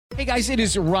Hey guys, it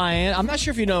is Ryan. I'm not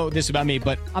sure if you know this about me,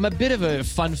 but I'm a bit of a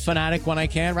fun fanatic when I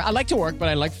can. I like to work, but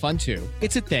I like fun too.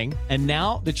 It's a thing. And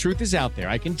now the truth is out there.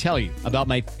 I can tell you about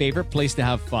my favorite place to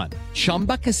have fun.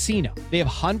 Chumba Casino. They have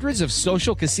hundreds of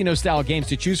social casino style games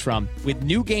to choose from with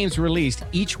new games released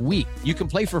each week. You can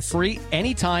play for free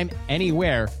anytime,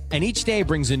 anywhere. And each day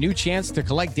brings a new chance to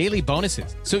collect daily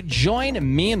bonuses. So join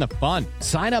me in the fun.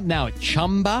 Sign up now at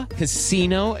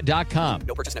ChumbaCasino.com.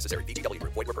 No purchase necessary. VGW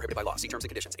Group. Void where prohibited by law. See terms and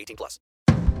conditions. 18+.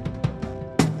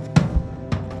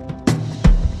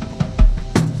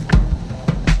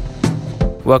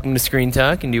 Welcome to Screen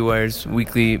Talk, IndieWire's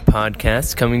weekly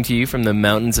podcast, coming to you from the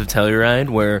mountains of Telluride,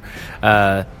 where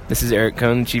this is Eric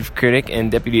Cohn, chief critic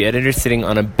and deputy editor, sitting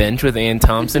on a bench with Ann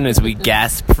Thompson as we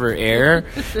gasp for air,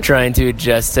 trying to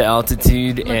adjust to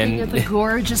altitude. Looking at the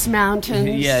gorgeous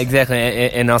mountains. Yeah, exactly,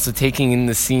 and also taking in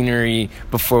the scenery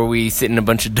before we sit in a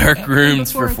bunch of dark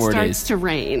rooms for 4 days. Before it starts to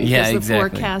rain. Yeah, because exactly.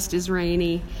 The forecast is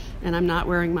rainy. And I'm not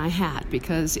wearing my hat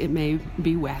because it may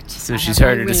be wet. So she's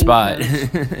harder to spot.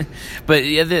 But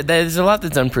yeah, there's a lot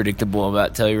that's unpredictable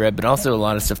about Telluride, but also a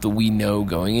lot of stuff that we know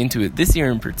going into it. This year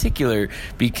in particular,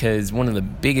 because one of the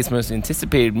biggest, most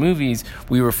anticipated movies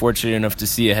we were fortunate enough to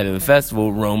see ahead of the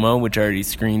festival, Roma, which already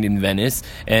screened in Venice,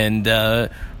 and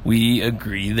we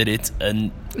agree that it's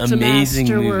an amazing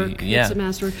movie. Yeah. It's a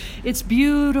masterwork. It's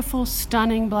beautiful,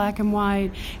 stunning, black and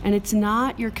white, and it's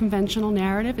not your conventional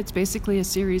narrative. It's basically a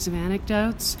series of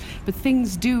anecdotes, but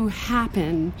things do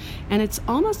happen, and it's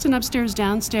almost an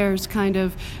upstairs-downstairs kind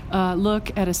of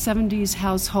look at a 70s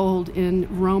household in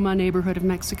Roma neighborhood of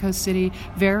Mexico City,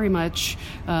 very much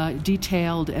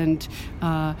detailed and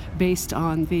based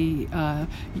on the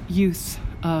youth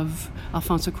of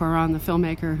Alfonso Cuarón, the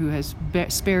filmmaker, who has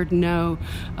spared no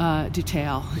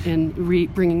detail in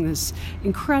bringing this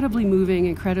incredibly moving,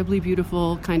 incredibly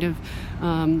beautiful kind of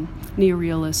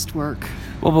neorealist work.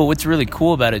 Well, but what's really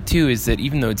cool about it, too, is that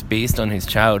even though it's based on his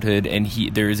childhood, and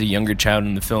there is a younger child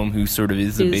in the film who sort of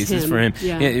is the basis for him.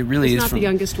 Yeah. It really it's is. Not the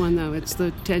youngest one, though. It's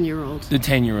the 10-year-old. The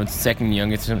 10-year-old, second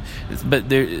youngest. But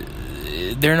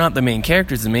they're not the main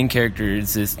characters. The main character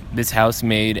is this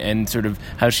housemaid, and sort of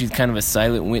how she's kind of a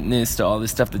silent witness to all this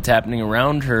stuff that's happening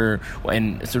around her,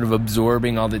 and sort of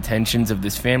absorbing all the tensions of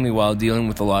this family while dealing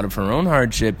with a lot of her own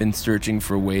hardship and searching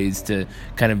for ways to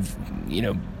kind of,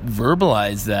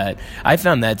 verbalize that. I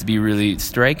found that to be really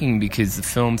striking because the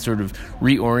film sort of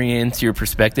reorients your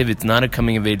perspective. It's not a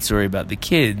coming-of-age story about the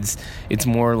kids. It's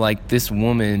more like this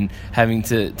woman having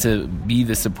to be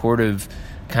the supportive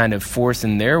kind of force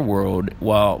in their world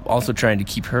while also trying to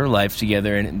keep her life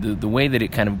together, and the way that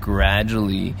it kind of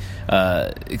gradually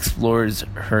explores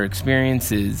her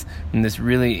experiences in this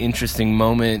really interesting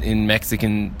moment in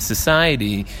Mexican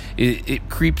society, it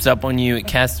creeps up on you. It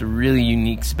casts a really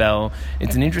unique spell.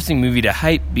 It's an interesting movie to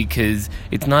hype because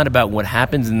it's not about what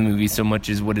happens in the movie so much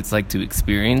as what it's like to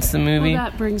experience the movie. Well,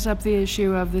 that brings up the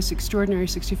issue of this extraordinary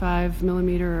 65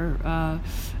 millimeter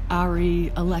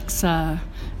Arri Alexa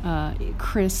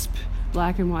crisp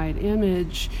black and white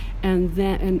image,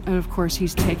 and of course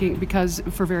he's taking, because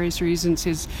for various reasons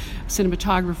his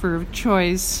cinematographer of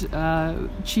choice,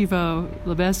 Chivo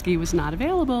Lubeski, was not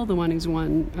available, the one who's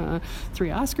won 3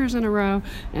 Oscars in a row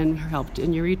and helped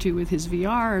Iñárritu with his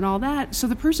VR and all that. So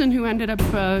the person who ended up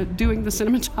doing the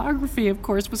cinematography, of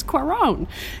course, was Cuarón.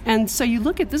 And so you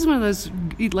look at, this is one of those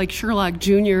like Sherlock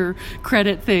Jr.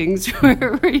 credit things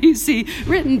where you see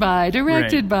written by,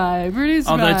 directed by, produced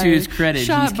by, although to his credit,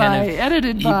 shot he's kind by, of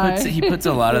edited by. He puts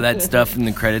a lot of that stuff in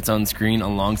the credits on screen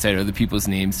alongside other people's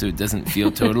names, so it doesn't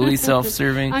feel totally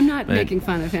self-serving. I'm not making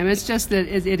fun of him. It's just that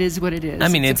it is what it is. I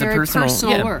mean, it's a very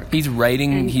personal work. He's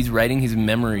writing his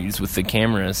memories with the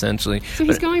camera, essentially. So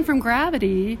he's going from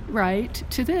Gravity, right,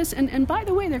 to this. And by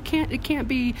the way, it can't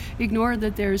be ignored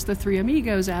that there's the Three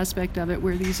Amigos aspect of it,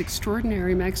 where these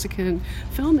extraordinary Mexican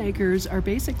filmmakers are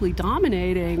basically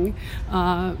dominating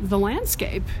the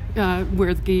landscape,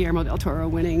 where Guillermo del Toro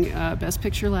winning Best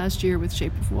Picture last year with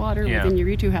Shape of Water, with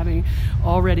Iñárritu having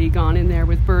already gone in there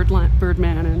with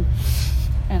Birdman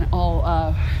and all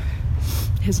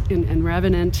and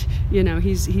Revenant.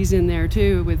 He's in there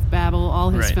too with Babel,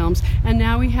 all his films, and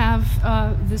now we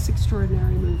have this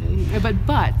extraordinary movie.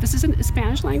 But this is a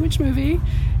Spanish language movie.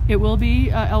 It will be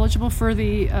eligible for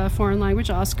the foreign language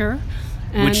Oscar,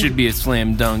 which should be a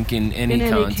slam dunk in any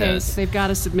contest. In any case, they've got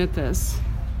to submit this.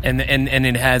 And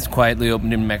it has quietly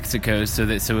opened in Mexico, so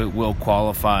it will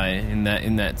qualify in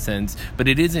that sense. But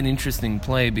it is an interesting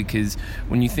play because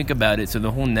when you think about it, so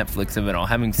the whole Netflix of it all,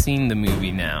 having seen the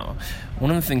movie now, one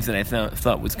of the things that I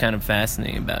thought was kind of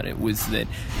fascinating about it was that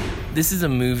this is a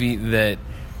movie that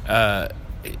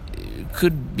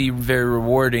could be very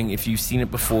rewarding if you've seen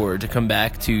it before, to come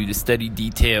back to study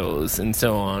details and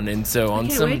so on and so on. I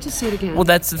can't wait to see it again. Well,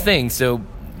 that's the thing. So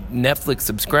Netflix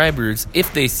subscribers,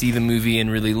 if they see the movie and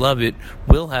really love it,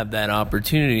 will have that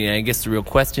opportunity. And I guess the real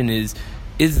question is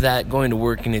that going to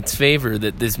work in its favor,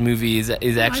 that this movie is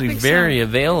actually very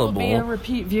available? It will be a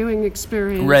repeat viewing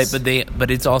experience. Right, but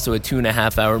it's also a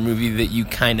 2.5-hour movie that you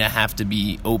kind of have to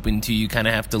be open to. You kind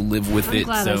of have to live with it. I'm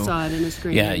glad I saw it in a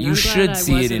screen. Yeah, you should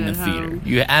see it in the theater.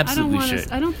 You absolutely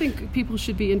should. I don't think people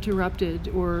should be interrupted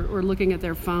or looking at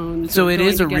their phones. So it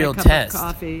is a real test.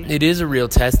 Coffee. It is a real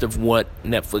test of what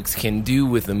Netflix can do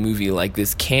with a movie like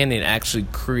this. Can it actually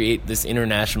create this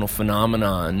international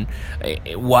phenomenon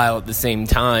while at the same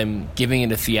time giving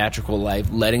it a theatrical life,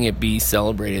 letting it be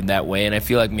celebrated that way? And I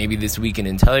feel like maybe this weekend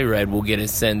in Telluride we'll get a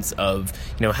sense of,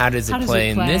 how does it play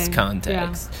in this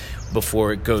context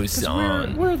before it goes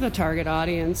on. We're the target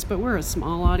audience, but we're a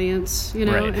small audience,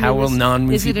 Right. How will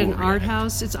non-movie Is it an people art react?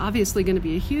 house? It's obviously going to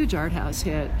be a huge art house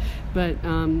hit, but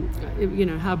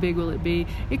how big will it be?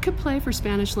 It could play for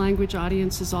Spanish language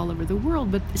audiences all over the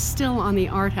world, but still on the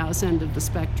art house end of the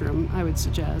spectrum, I would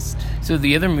suggest. So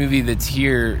the other movie that's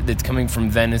here, that's coming from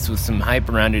Venice with some hype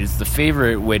around it, is The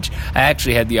Favorite, which I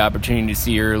actually had the opportunity to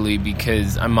see early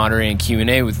because I'm moderating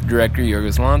Q&A with director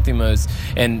Yorgos Lanthimos,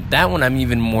 and that one I'm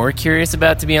even more curious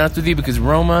about, to be honest with you, because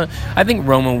I think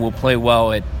Roma will play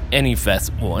well at any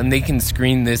festival, and they can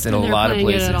screen this in a lot of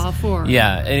places. It at all four.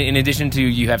 Yeah, in addition to,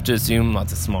 you have to assume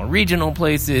lots of small regional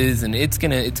places, and it's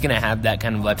gonna have that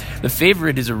kind of life. The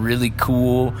Favorite is a really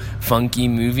cool, funky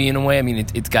movie in a way. I mean,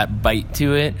 it's got bite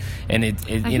to it, and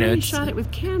he shot it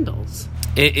with candles.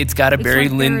 It's got a Barry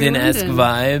like Barry Lyndon-esque Lyndon.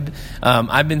 vibe.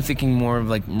 I've been thinking more of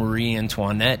like Marie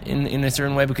Antoinette in a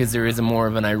certain way, because there is more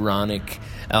of an ironic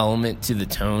element to the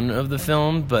tone of the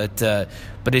film, but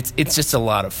it's just a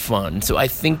lot of fun. So I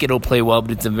think it'll play well,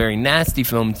 but it's a very nasty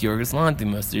film with Yorgos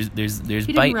Lanthimos. There's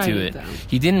bite to it.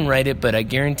 He didn't write it, but I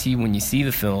guarantee when you see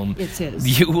the film, it's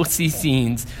his. You will see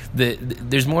scenes that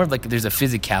there's more of there's a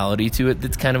physicality to it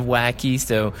that's kind of wacky.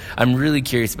 So I'm really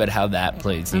curious about how that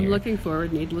plays here. I'm looking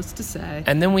forward, needless to say.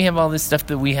 And then we have all this stuff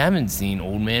that we haven't seen.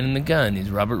 Old Man and the Gun. Is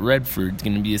Robert Redford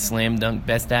going to be a slam dunk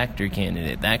Best Actor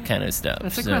candidate? That kind of stuff.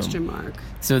 That's a question mark.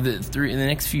 So in the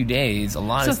next few days, a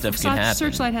lot of stuff can happen.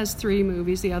 Searchlight has 3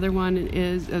 movies. The other one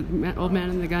is Old Man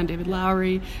and the Gun, David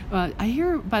Lowery. I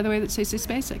hear, by the way, that Stacey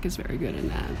Spacek is very good in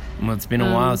that. Well, it's been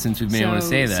a while since we've been able to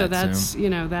say that. So that's,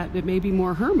 that it may be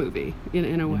more her movie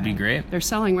in a way. Would be great. They're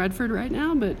selling Redford right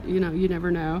now, but, you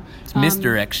never know. It's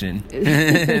misdirection.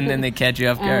 And then they catch you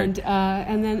off guard.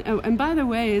 And by the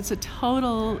way, it's a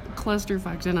total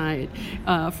clusterfuck tonight,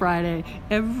 Friday.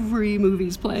 Every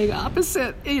movie's playing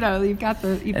opposite. You've got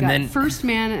First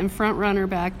Man and Front Runner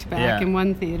back to back in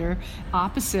one theater,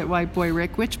 opposite White Boy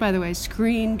Rick, which, by the way,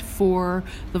 screened for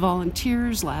the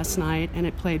Volunteers last night, and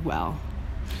it played well.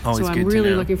 Always so good I'm really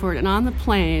to know. looking forward. And on the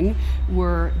plane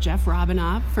were Jeff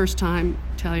Robinoff, first time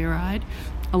Telluride,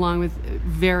 along with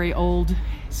very old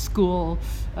school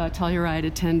Telluride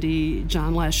attendee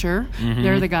John Lesher. Mm-hmm.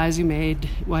 They're the guys who made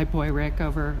White Boy Rick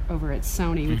over at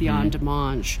Sony with Jan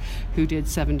DeMange, who did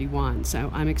 71.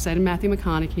 So I'm excited. Matthew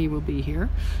McConaughey will be here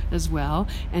as well.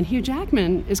 And Hugh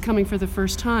Jackman is coming for the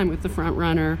first time with The Front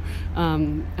Runner,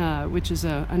 which is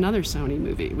another Sony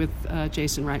movie with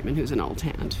Jason Reitman, who's an old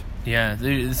hand. Yeah,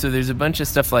 so there's a bunch of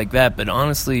stuff like that, but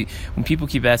honestly, when people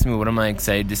keep asking me what am I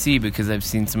excited to see, because I've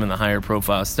seen some of the higher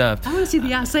profile stuff. I want to see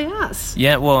the SAS.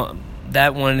 Yeah, well,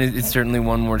 that one is certainly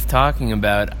one worth talking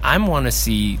about. I want to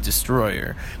see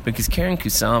Destroyer, because Karen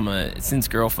Kusama, since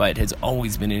Girl Fight, has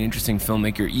always been an interesting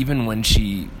filmmaker, even when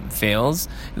she fails.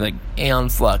 Like Aeon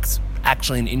Flux,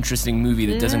 actually an interesting movie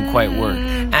that doesn't quite work.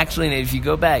 Actually, if you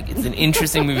go back, it's an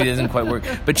interesting movie that doesn't quite work.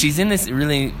 But she's in this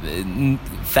really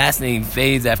fascinating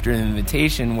phase after An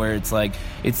Invitation where it's like,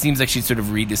 it seems like she's sort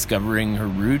of rediscovering her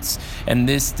roots. And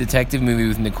this detective movie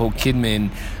with Nicole Kidman,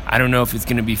 I don't know if it's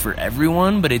going to be for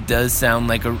everyone, but it does sound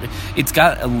like it's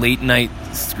got a late night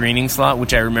screening slot,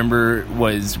 which I remember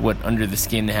was what Under the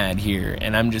Skin had here.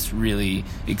 And I'm just really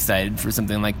excited for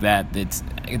something like that.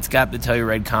 It's got the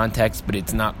Telluride context, but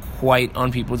it's not quite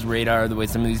on people's radar the way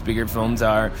some of these bigger films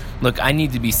are. Look, I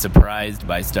need to be surprised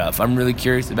by stuff. I'm really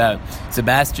curious about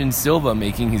Sebastian Silva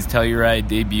making making his Telluride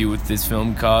debut with this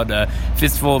film called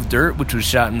Fistful of Dirt, which was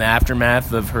shot in the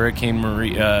aftermath of Hurricane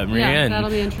Maria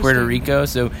in Puerto Rico.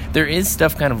 So there is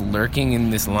stuff kind of lurking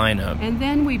in this lineup. And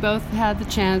then we both had the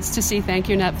chance to see Thank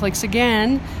You Netflix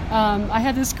again. I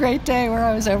had this great day where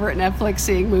I was over at Netflix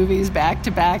seeing movies back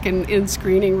to back in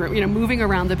screening room, moving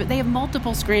around but they have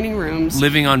multiple screening rooms.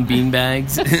 Living on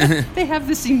beanbags. They have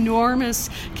this enormous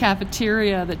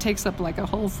cafeteria that takes up like a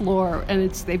whole floor,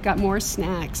 and they've got more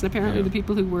snacks. And apparently the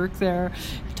people who work there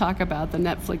talk about the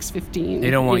Netflix 15. They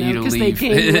don't want you to leave. Because they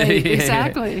came late.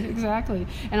 Exactly.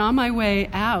 And on my way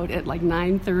out at like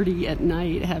 9:30 at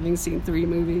night, having seen 3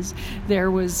 movies, there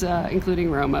was,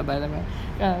 including Roma, by the way,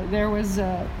 there was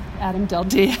Adam Del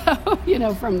Dio,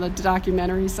 from the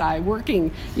documentary side,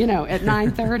 working, at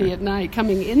 9:30 at night,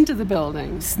 coming into the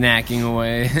building. Snacking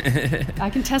away. I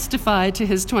can testify to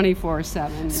his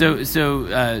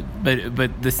 24/7.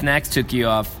 But the snacks took you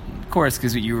off course,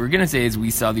 because what you were going to say is We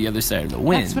Saw the Other Side of the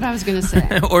Wind. That's what I was going to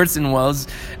say. Orson Welles'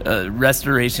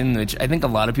 restoration, which I think a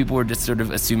lot of people were just sort of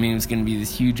assuming it was going to be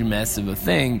this huge mess of a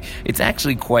thing. It's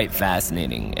actually quite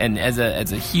fascinating. And as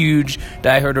a huge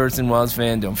diehard Orson Welles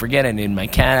fan, don't forget I named my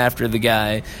cat after the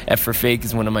guy. F for Fake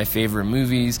is one of my favorite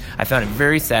movies. I found it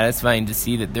very satisfying to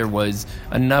see that there was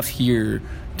enough here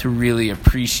to really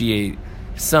appreciate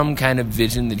some kind of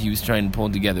vision that he was trying to pull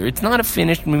together. It's not a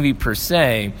finished movie per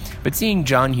se, but seeing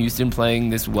John Huston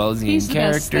playing this Wellesian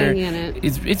character, best thing in it.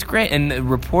 It's great, and the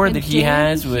rapport that he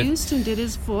has with Huston did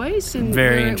his voice, and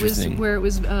very interesting. Where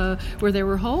there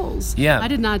were holes. Yeah, I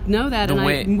did not know that,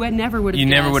 I never would have. You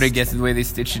never would have guessed the way they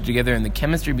stitched it together, and the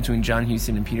chemistry between John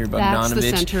Huston and Peter Bogdanovich. That's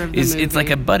the center of the movie. It's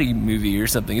like a buddy movie or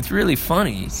something. It's really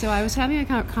funny. So I was having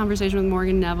a conversation with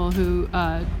Morgan Neville, who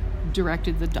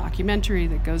directed the documentary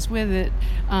that goes with it,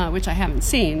 which I haven't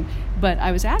seen, but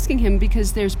I was asking him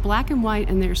because there's black and white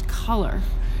and there's color,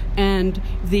 and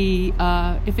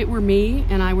if it were me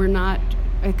and I were not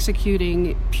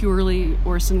executing purely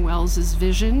Orson Welles'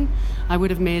 vision, I would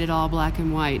have made it all black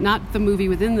and white. Not the movie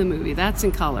within the movie. That's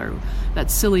in color. That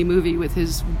silly movie with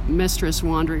his mistress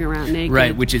wandering around naked.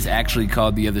 Right, which is actually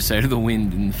called The Other Side of the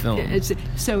Wind in the film.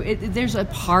 There's a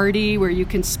party where you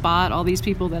can spot all these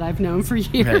people that I've known for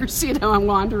years. Right. I'm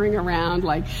wandering around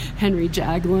like Henry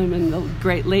Jaglom and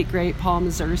the late great Paul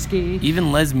Mazursky.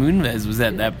 Even Les Moonves was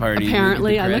at that party.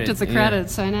 Apparently, I looked at the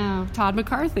credits. I know. Todd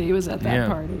McCarthy was at that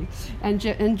party.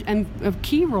 And a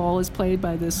key role is played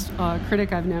by this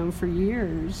critic I've known for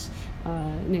years,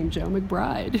 named Joe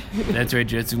McBride. That's right,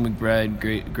 Joseph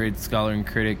McBride, great scholar and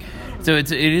critic. So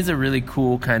it is a really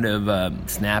cool kind of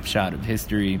snapshot of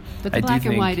history. But the black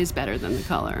and white is better than the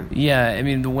color. Yeah, I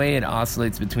mean, the way it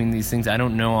oscillates between these things, I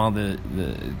don't know all the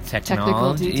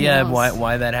technical details. Yeah,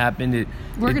 why that happened.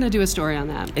 We're going to do a story on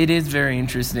that. It is very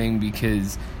interesting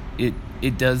because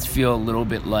it does feel a little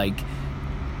bit like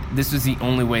this was the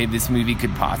only way this movie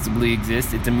could possibly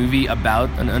exist. It's a movie about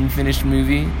an unfinished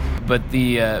movie, but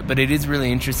it is really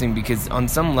interesting because on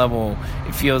some level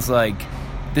it feels like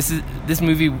this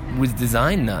movie was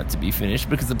designed not to be finished,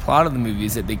 because the plot of the movie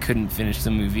is that they couldn't finish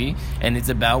the movie, and it's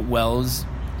about Welles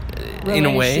in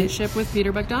a way relationship with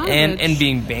Peter Bogdanovich and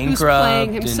being bankrupt, who's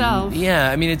playing himself.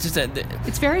 I mean, it's just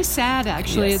it's very sad,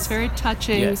 actually. Yes. It's very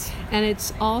touching. Yes. And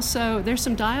it's also, there's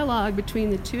some dialogue between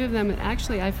the two of them that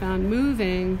actually I found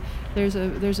moving. There's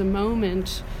a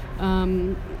moment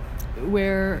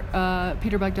where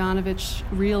Peter Bogdanovich,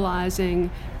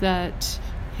 realizing that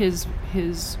his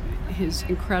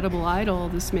incredible idol,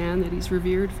 this man that he's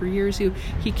revered for years, who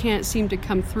he can't seem to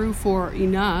come through for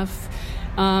enough,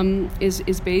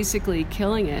 is basically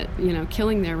killing it,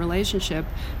 killing their relationship.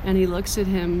 And he looks at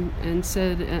him and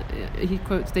said, he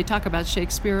quotes, they talk about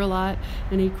Shakespeare a lot,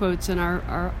 and he quotes, and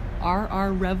our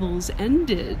revels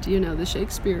ended, the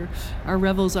Shakespeare, our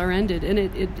revels are ended. And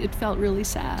it felt really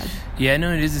sad. Yeah,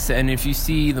 no, it is sad. And if you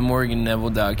see the Morgan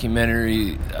Neville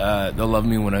documentary, They'll Love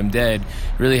Me When I'm Dead,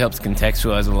 it really helps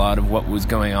contextualize a lot of what was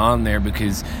going on there,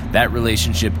 because that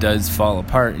relationship does fall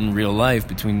apart in real life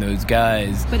between those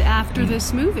guys. But after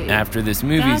this movie.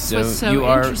 That's so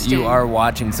you are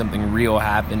watching something real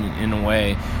happen in a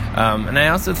way. And I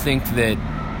also think that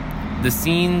the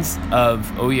scenes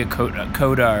of Oya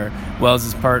Kodar,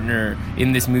 Welles' partner,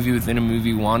 in this movie within a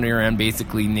movie, wandering around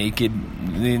basically naked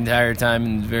the entire time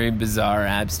in a very bizarre,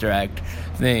 abstract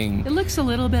thing. It looks a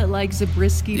little bit like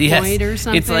Zabriskie Point or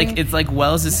something. It's like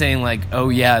Welles is saying, like, oh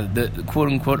yeah, the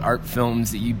quote unquote art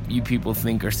films that you people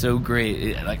think are so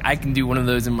great, like I can do one of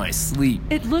those in my sleep.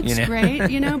 It looks great,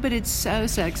 but it's so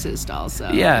sexist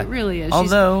also. Yeah, it really is.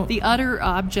 Although she's the utter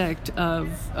object of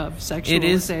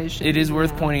sexualization. It is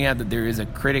worth pointing out that there is a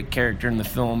critic character in the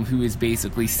film who is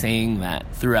basically saying that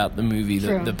throughout the movie.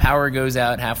 True. The power goes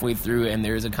out halfway through, and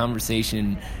there is a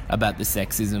conversation about the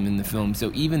sexism in the film.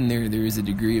 So even there is a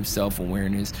degree of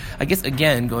self-awareness. I guess,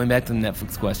 again, going back to the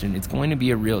Netflix question, it's going to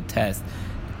be a real test.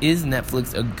 Is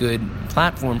Netflix a good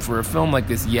platform for a film like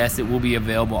this? Yes, it will be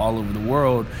available all over the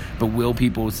world, but will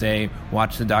people, say,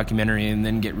 watch the documentary and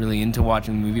then get really into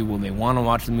watching the movie? Will they want to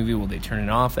watch the movie? Will they turn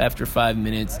it off after 5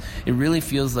 minutes? It really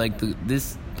feels like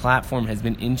this platform has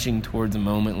been inching towards a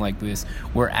moment like this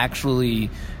where actually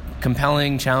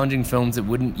compelling, challenging films that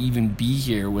wouldn't even be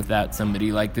here without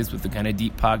somebody like this with the kind of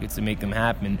deep pockets to make them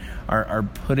happen are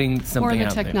putting something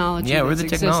out there. Or the technology that's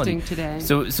existing today.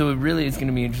 So it really is going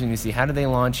to be interesting to see how do they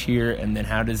launch here, and then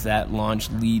how does that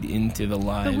launch lead into the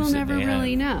lives But we'll that never they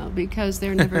really have. know, because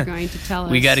they're never going to tell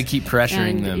us. We got to keep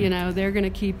pressuring them. You know, they're going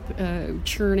to keep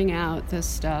churning out this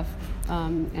stuff,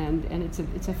 and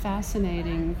it's a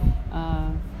fascinating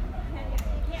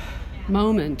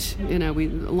moment, you know,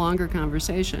 longer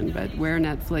conversation, but where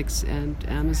Netflix and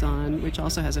Amazon, which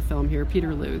also has a film here,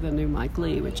 Peterloo, the new Mike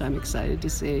Leigh, which I'm excited to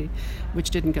see, which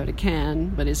didn't go to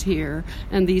Cannes, but is here,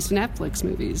 and these Netflix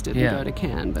movies didn't go to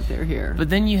Cannes, but they're here. But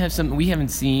then you have something we haven't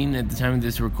seen at the time of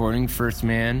this recording, First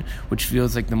Man, which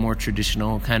feels like the more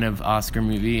traditional kind of Oscar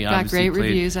movie. Got great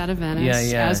reviews out of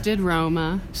Venice, as did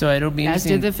Roma. So it'll be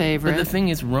interesting. As did The Favorite. But the thing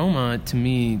is, Roma, to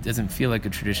me, doesn't feel like a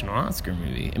traditional Oscar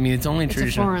movie. I mean, it's only traditional.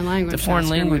 It's a foreign language. It's a foreign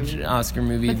Oscar language movie. Oscar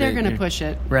movie. But they're going to push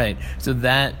it. Right. So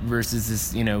that versus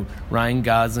this, you know, Ryan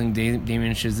Gosling,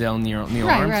 Damien Chazelle, Neil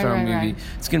Armstrong movie. Right.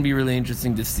 It's going to be really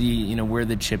interesting to see, you know, where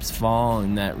the chips fall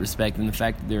in that respect, and the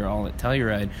fact that they're all at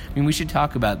Telluride. I mean, we should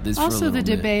talk about this Also, for a little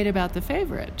the bit. debate about The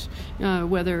Favorite,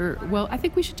 I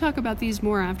think we should talk about these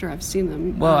more after I've seen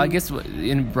them. Well, I guess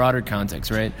in broader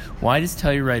context, right? Why does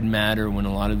Telluride matter when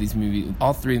a lot of these movies,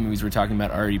 all three of the movies we're talking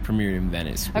about, already premiered in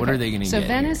Venice? What are they going to get? So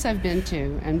Venice here? I've been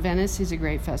to, and Venice is a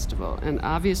great festival, and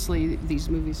obviously these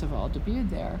movies have all debuted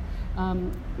there.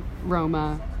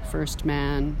 Roma, First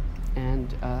Man, and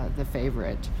The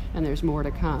Favorite, and there's more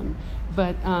to come.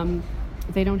 But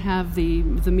they don't have the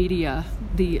media,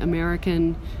 the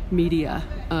American media,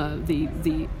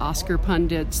 the Oscar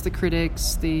pundits, the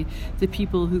critics, the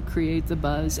people who create the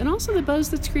buzz, and also the buzz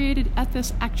that's created at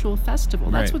this actual festival.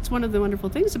 That's Right. what's one of the wonderful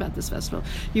things about this festival.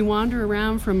 You wander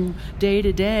around from day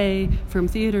to day, from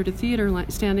theater to theater,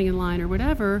 standing in line or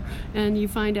whatever, and you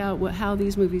find out how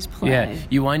these movies play. Yeah,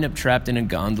 you wind up trapped in a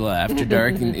gondola after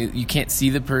dark, and you can't see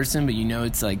the person, but you know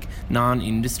it's like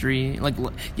non-industry. Like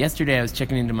yesterday, I was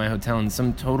checking into my hotel, and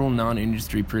some total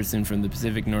non-industry person from the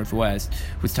Pacific Northwest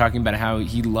was talking about how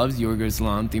he loves Yorgos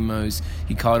Lanthimos.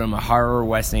 He called him a horror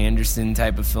Wes Anderson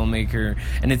type of filmmaker,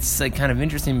 and it's like kind of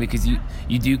interesting because you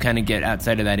do kind of get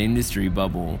outside of that industry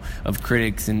bubble of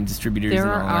critics and distributors. There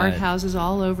and are all art that. houses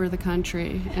all over the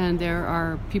country, and there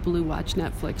are people who watch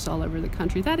Netflix all over the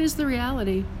country. That is the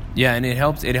reality. Yeah, and it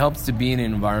helps to be in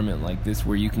an environment like this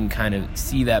where you can kind of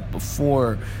see that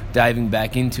before diving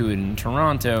back into it in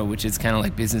Toronto, which is kind of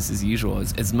like business as usual,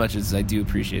 as much as I do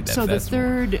appreciate that So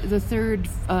festival. the third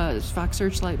Fox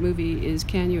Searchlight movie is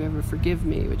Can You Ever Forgive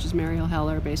Me, which is Mariel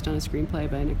Heller, based on a screenplay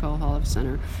by Nicole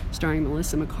Holofcener, starring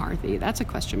Melissa McCarthy. That's a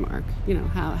question mark, you know,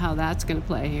 how that's going to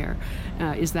play here.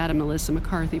 Is that a Melissa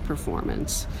McCarthy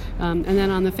performance? And then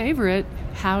on The Favorite,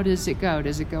 how does it go?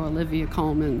 Does it go Olivia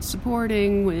Colman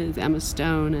supporting with Emma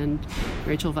Stone and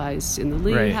Rachel Weisz in the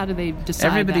lead? Right. How do they decide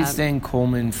Everybody's that? saying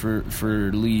Coleman for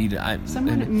lead.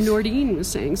 Nordine was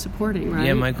saying supporting, right?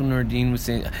 Yeah, Michael Nordine was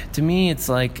saying. To me, it's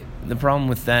like the problem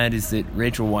with that is that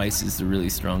Rachel Weisz is the really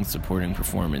strong supporting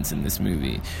performance in this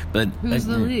movie. But Who's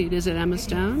the lead? Is it Emma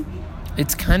Stone?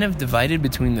 It's kind of divided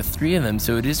between the three of them,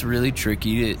 so it is really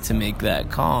tricky to make that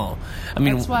call. I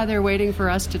mean, That's why they're waiting for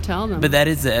us to tell them. but that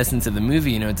is the essence of the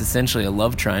movie. You know, it's essentially a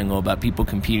love triangle about people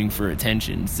competing for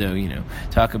attention. So, you know,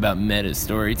 talk about meta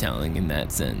storytelling in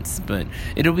that sense. But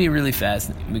it'll be really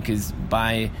fascinating because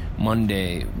by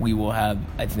Monday we will have,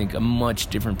 I think, a much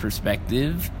different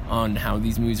perspective on how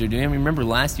these movies are doing. I mean, remember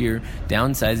last year,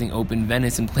 Downsizing opened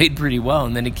Venice and played pretty well,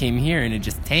 and then it came here and it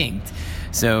just tanked.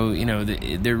 So, you know,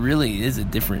 there really is a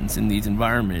difference in these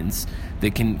environments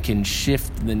that can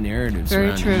shift the narratives Very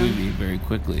around true. the movie very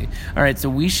quickly. All right, so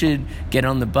we should get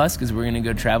on the bus because we're going to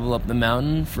go travel up the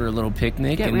mountain for a little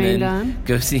picnic. Get and rained then on.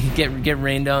 Go see, get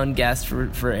rained on, gassed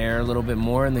for air a little bit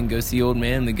more, and then go see Old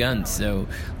Man and the Guns. So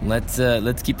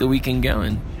let's keep the weekend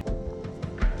going.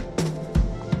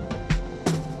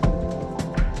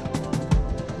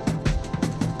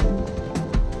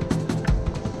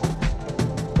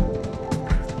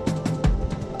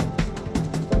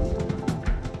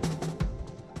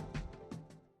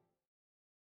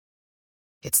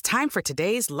 It's time for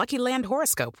today's Lucky Land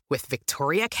horoscope with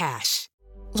Victoria Cash.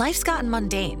 Life's gotten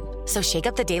mundane, so shake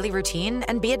up the daily routine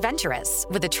and be adventurous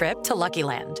with a trip to Lucky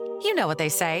Land. You know what they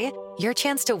say, your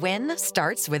chance to win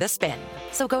starts with a spin.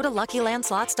 So go to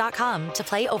LuckyLandSlots.com to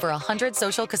play over 100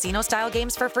 social casino-style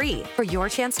games for free for your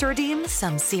chance to redeem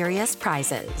some serious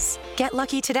prizes. Get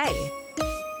lucky today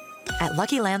at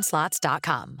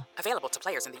LuckyLandSlots.com. Available to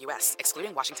players in the U.S.,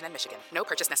 excluding Washington and Michigan. No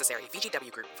purchase necessary.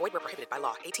 VGW Group. Void where prohibited by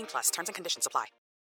law. 18+. Terms and conditions apply.